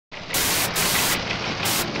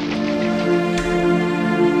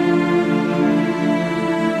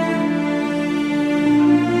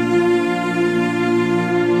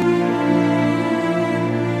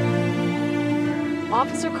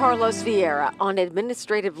Carlos Vieira on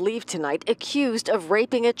administrative leave tonight, accused of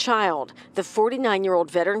raping a child. The 49-year-old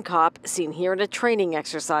veteran cop, seen here in a training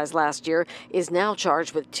exercise last year, is now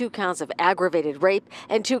charged with 2 counts of aggravated rape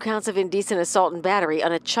and 2 counts of indecent assault and battery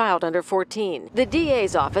on a child under 14. The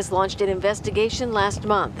DA's office launched an investigation last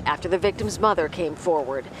month after the victim's mother came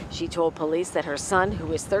forward. She told police that her son, who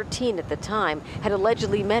was 13 at the time, had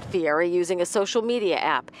allegedly met Vieira using a social media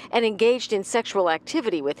app and engaged in sexual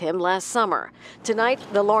activity with him last summer. Tonight,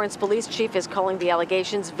 the Lawrence police chief is calling the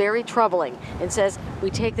allegations very troubling and says,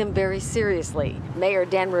 "We take them very seriously." Mayor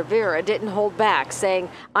Dan Rivera didn't hold back,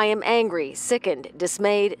 saying, "I am angry, sickened,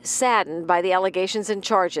 dismayed, saddened by the allegations and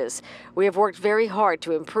charges. We have worked very hard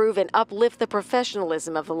to improve and uplift the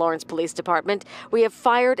professionalism of the Lawrence Police Department. We have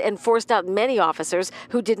fired and forced out many officers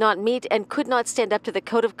who did not meet and could not stand up to the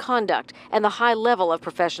code of conduct and the high level of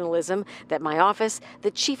professionalism that my office,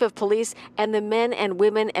 the chief of police, and the men and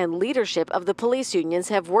women and leadership of the police unions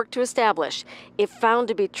have worked to establish. If found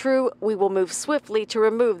to be true, we will move swiftly to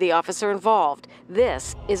remove the officer involved.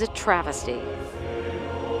 This is a travesty."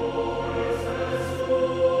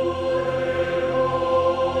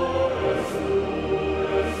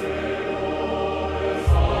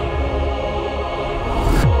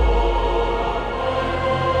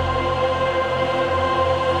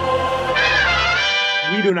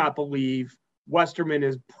 We do not believe Westerman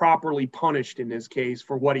is properly punished in this case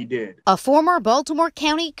for what he did. A former Baltimore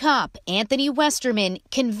County cop, Anthony Westerman,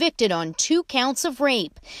 convicted on 2 counts of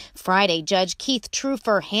rape. Friday, Judge Keith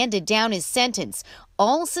Trufer handed down his sentence,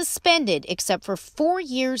 all suspended except for 4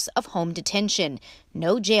 years of home detention,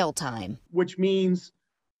 no jail time. Which means,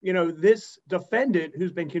 this defendant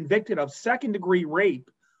who's been convicted of second-degree rape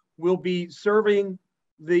will be serving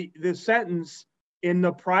the sentence in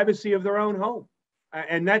the privacy of their own home.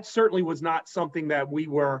 And that certainly was not something that we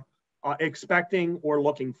were expecting or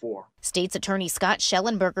looking for. State's Attorney Scott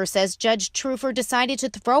Schellenberger says Judge Trufer decided to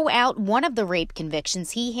throw out one of the rape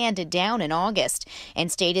convictions he handed down in August and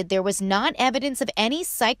stated there was not evidence of any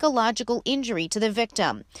psychological injury to the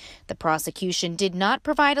victim. The prosecution did not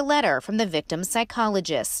provide a letter from the victim's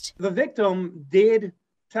psychologist. The victim did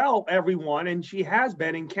tell everyone, and she has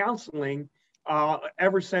been in counseling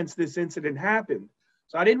ever since this incident happened.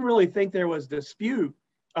 So I didn't really think there was dispute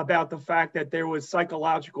about the fact that there was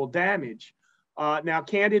psychological damage. Now,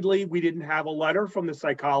 candidly, we didn't have a letter from the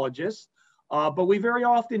psychologist, but we very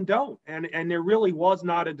often don't. And there really was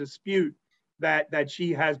not a dispute that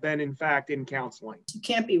she has been, in fact, in counseling. You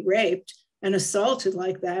can't be raped and assaulted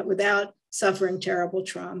like that without suffering terrible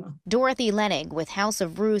trauma. Dorothy Lenig with House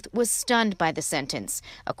of Ruth was stunned by the sentence.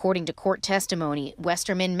 According to court testimony,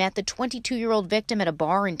 Westerman met the 22-year-old victim at a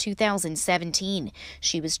bar in 2017.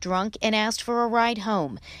 She was drunk and asked for a ride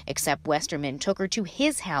home, except Westerman took her to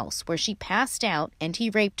his house where she passed out and he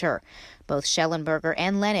raped her. Both Schellenberger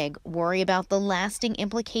and Lenig worry about the lasting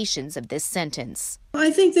implications of this sentence.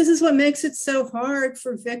 I think this is what makes it so hard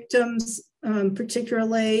for victims,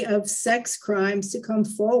 particularly of sex crimes, to come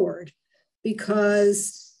forward,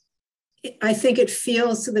 because I think it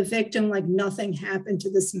feels to the victim like nothing happened to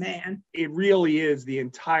this man. It really is the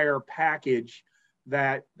entire package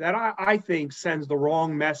that I think sends the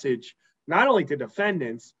wrong message, not only to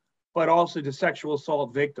defendants, but also to sexual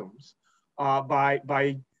assault victims.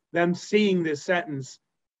 By them seeing this sentence,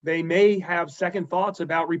 they may have second thoughts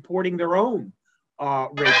about reporting their own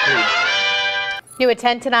rape case. New at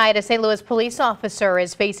 10 tonight, a St. Louis police officer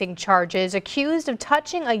is facing charges accused of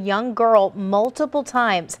touching a young girl multiple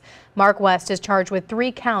times. Mark West is charged with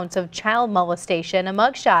 3 counts of child molestation. A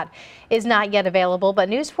mugshot is not yet available, but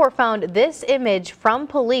News 4 found this image from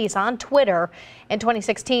police on Twitter. In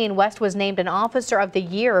 2016, West was named an Officer of the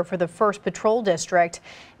Year for the 1st Patrol District.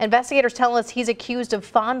 Investigators tell us he's accused of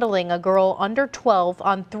fondling a girl under 12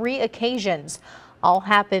 on 3 occasions. All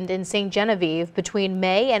happened in St. Genevieve between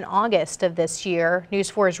May and August of this year.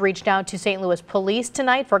 News 4 has reached out to St. Louis police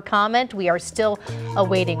tonight for comment. We are still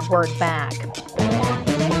awaiting word back.